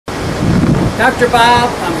Dr. Bob,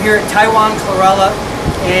 I'm here at Taiwan Chlorella,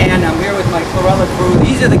 and I'm here with my chlorella crew.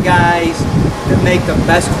 These are the guys that make the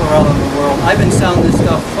best chlorella in the world. I've been selling this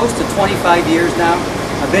stuff close to 25 years now.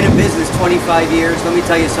 I've been in business 25 years. Let me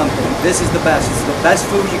tell you something. This is the best. This is the best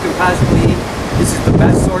food you can possibly eat. This is the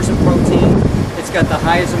best source of protein. It's got the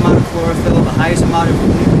highest amount of chlorophyll, the highest amount of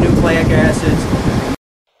nucleic acids.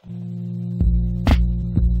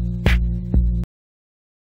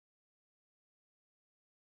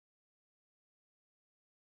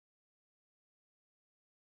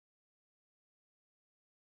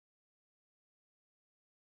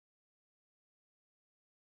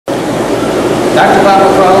 Dr. Bob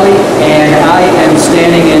McCauley, and I am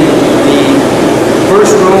standing in the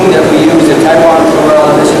first room that we use at Taiwan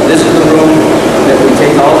Chlorella. This is the room that we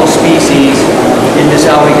take all the species, and this is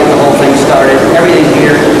how we get the whole thing started. Everything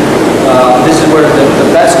here, this is where the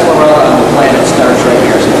best chlorella on the planet starts right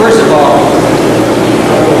here. So first of all,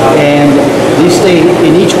 and these stay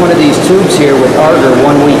in each one of these tubes here with agar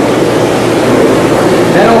 1 week.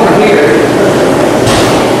 Then over here,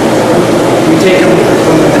 we take them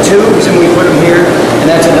from the tubes and we put them here, and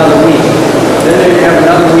that's another week. Then they have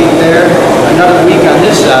another week there, another week on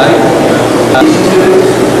this side. These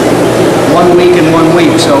tubes, 1 week and 1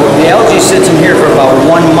 week. So the algae sits in here for about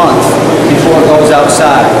 1 month before it goes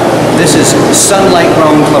outside. This is sunlight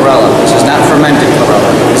grown chlorella. This is not fermented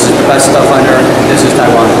chlorella. This is the best stuff on earth. This is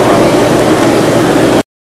Taiwan chlorella.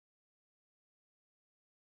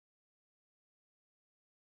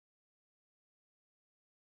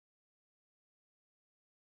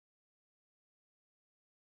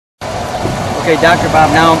 Okay, Dr.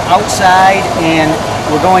 Bob, now I'm outside and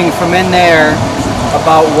we're going from in there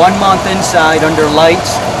about 1 month inside under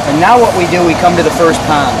lights. And now what we do, we come to the first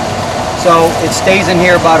pond. So it stays in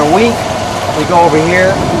here about a week. We go over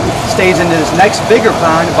here, stays into this next bigger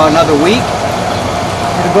pond about another week.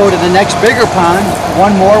 We'll go to the next bigger pond,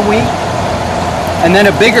 1 more week, and then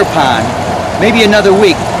a bigger pond, maybe another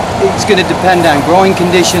week. It's going to depend on growing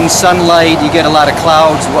conditions, sunlight, you get a lot of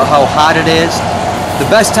clouds, how hot it is. The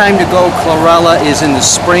best time to go chlorella is in the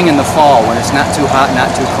spring and the fall when it's not too hot, not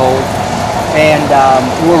too cold. And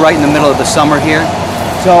we're right in the middle of the summer here.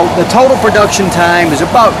 So the total production time is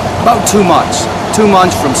about 2 months. 2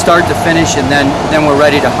 months from start to finish, and then we're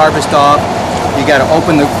ready to harvest off. You got to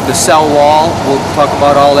open the cell wall. We'll talk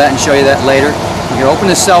about all that and show you that later. You can open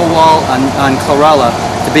the cell wall on chlorella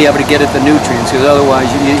to be able to get at the nutrients, because otherwise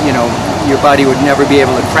you know your body would never be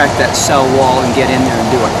able to crack that cell wall and get in there and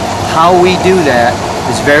do it. How we do that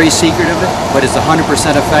is very secretive, but it's 100%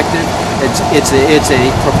 effective. It's a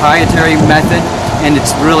proprietary method, and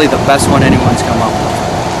it's really the best one anyone's come up with.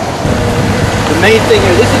 The main thing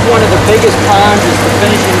here, this is one of the biggest ponds. It's the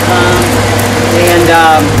finishing pond, and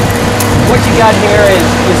what you got here is,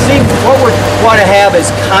 what we want to have is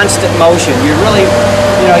constant motion. You really,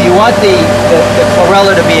 you want the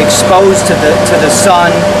chlorella to be exposed to the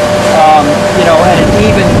sun, at an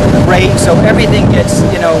even rate, so everything gets,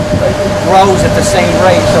 grows at the same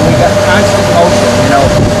rate. So we got constant motion.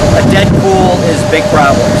 A dead pool is a big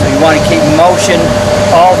problem. So you want to keep motion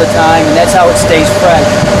all the time, and that's how it stays fresh.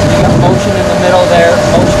 You got motion in the middle there,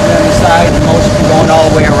 motion on the side, and motion going all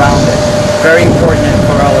the way around it. Very important in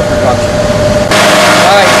chlorella production.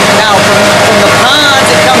 All right, now from the ponds,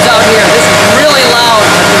 it comes out here. This is really loud.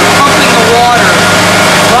 We're pumping the water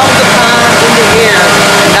from the ponds into here.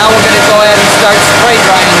 And now we're going to go ahead and start spray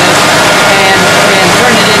drying this and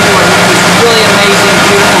turn it into this really amazing,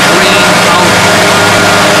 beautiful green fountain.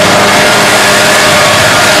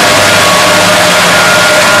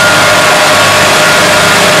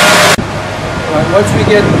 Once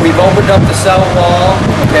we've opened up the cell wall,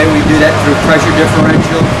 okay, we do that through pressure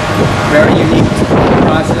differential, very unique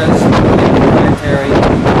process, proprietary,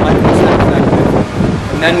 100% effective.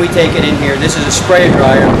 And then we take it in here. This is a spray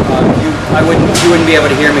dryer. You wouldn't be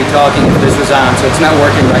able to hear me talking if this was on, so it's not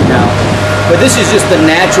working right now. But this is just the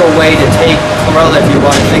natural way to take chlorella, if you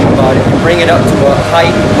want to think about it, and bring it up to a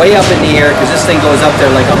height way up in the air, because this thing goes up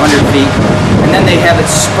there like 100 feet. And then they have it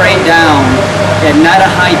sprayed down at not a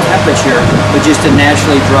high temperature, but just to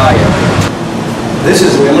naturally dry it. This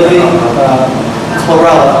is living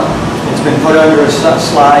chlorella. It's been put under a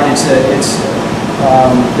slide. It's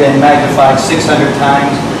been magnified 600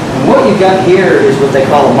 times. And what you got here is what they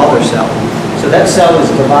call a mother cell. So that cell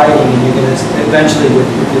is dividing, and you're going to eventually,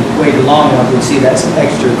 if you wait long enough, you'll see that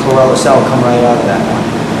extra chlorella cell come right out of that one.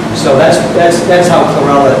 So that's how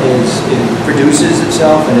chlorella produces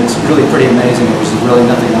itself, and it's really pretty amazing. There's really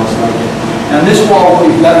nothing else like it. Now this wall, what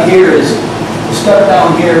we've got here is, we'll start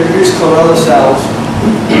down here. Here's chlorella cells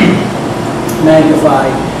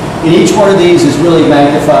magnified, and each one of these is really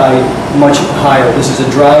magnified much higher. This is a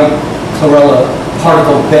dry chlorella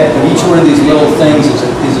particle bit, but each one of these little things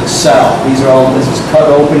is a cell. These are all, this is cut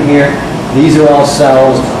open here. These are all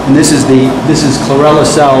cells, and this is chlorella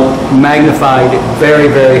cell magnified very,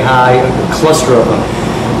 very high, a cluster of them.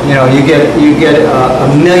 You know, you get a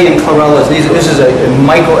million chlorellas. This is a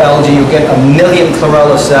microalgae. You get a million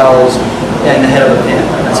chlorella cells in the head of a pin.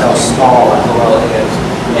 That's how small a chlorella is.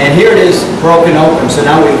 And here it is broken open. So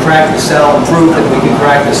now we crack the cell and prove that we can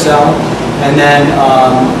crack the cell. And then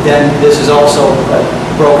this is also a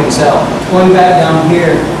broken cell. Going back down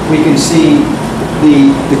here, we can see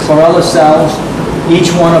the chlorella cells.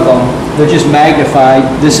 Each one of them, they're just magnified.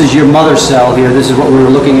 This is your mother cell here. This is what we were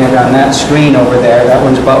looking at on that screen over there. That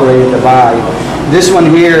one's about ready to divide. This one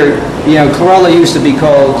here, you know, chlorella used to be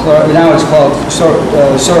called, now it's called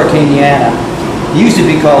Soricaniana. It used to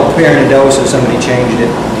be called Pyranodosa, somebody changed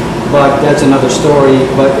it. But that's another story.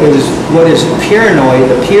 But it was, what is pyranoid,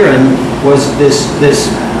 the pyrin, was this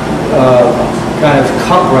kind of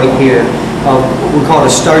cup right here. We call it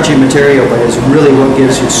a starchy material, but it's really what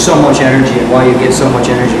gives you so much energy and why you get so much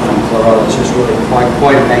energy from chlorella. It's just really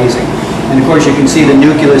quite amazing. And of course you can see the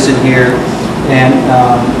nucleus in here, and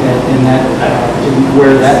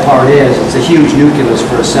where that part is, it's a huge nucleus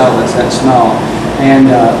for a cell that's that small. And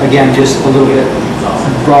again, just a little bit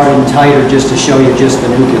brought in tighter just to show you just the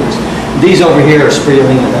nucleus. These over here are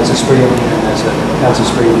spirulina. That's a spirulina. That's a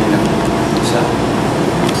spirulina. So,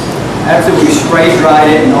 after we spray dried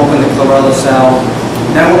it and open the chlorella cell,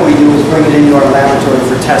 then what we do is bring it into our laboratory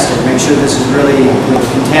for testing. Make sure this is really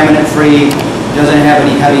contaminant free, doesn't have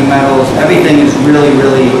any heavy metals. Everything is really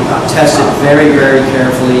tested very, very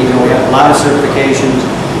carefully. You know, we have a lot of certifications.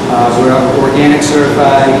 We're organic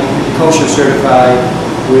certified, kosher certified.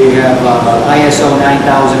 We have ISO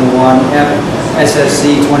 9001,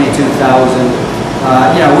 SSC 22000.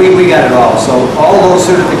 You know, we got it all. So all those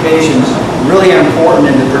certifications really are important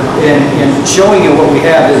in showing you what we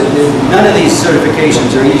have. None of these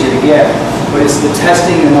certifications are easy to get, but it's the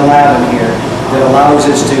testing in the lab in here that allows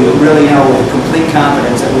us to really know with complete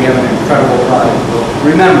confidence that we have an incredible product.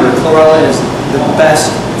 Remember, chlorella is the best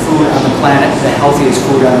food on the planet, the healthiest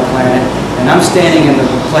food on the planet, and I'm standing in the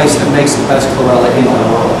place that makes the best chlorella in the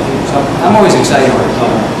world. So I'm always excited when I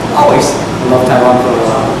come. Always. I love Taiwan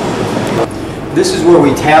Chlorella. This is where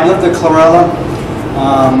we tablet the chlorella.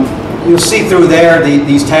 You'll see through there,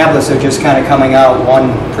 these tablets are just kind of coming out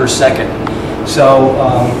 1 per second. So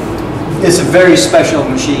it's a very special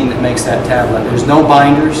machine that makes that tablet. There's no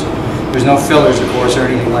binders, there's no fillers, of course, or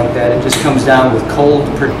anything like that. It just comes down with cold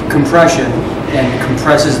compression and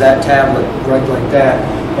compresses that tablet right like that.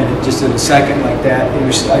 And it just in a second like that.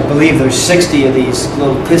 I believe there's 60 of these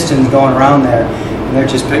little pistons going around there, and they're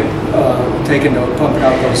just pumping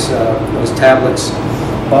out those tablets.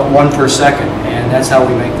 About 1 per second, and that's how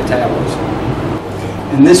we make the tablets.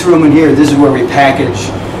 In this room in here, this is where we package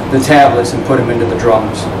the tablets and put them into the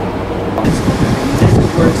drums. This is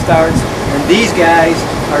where it starts, and these guys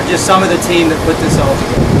are just some of the team that put this all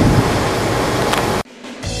together.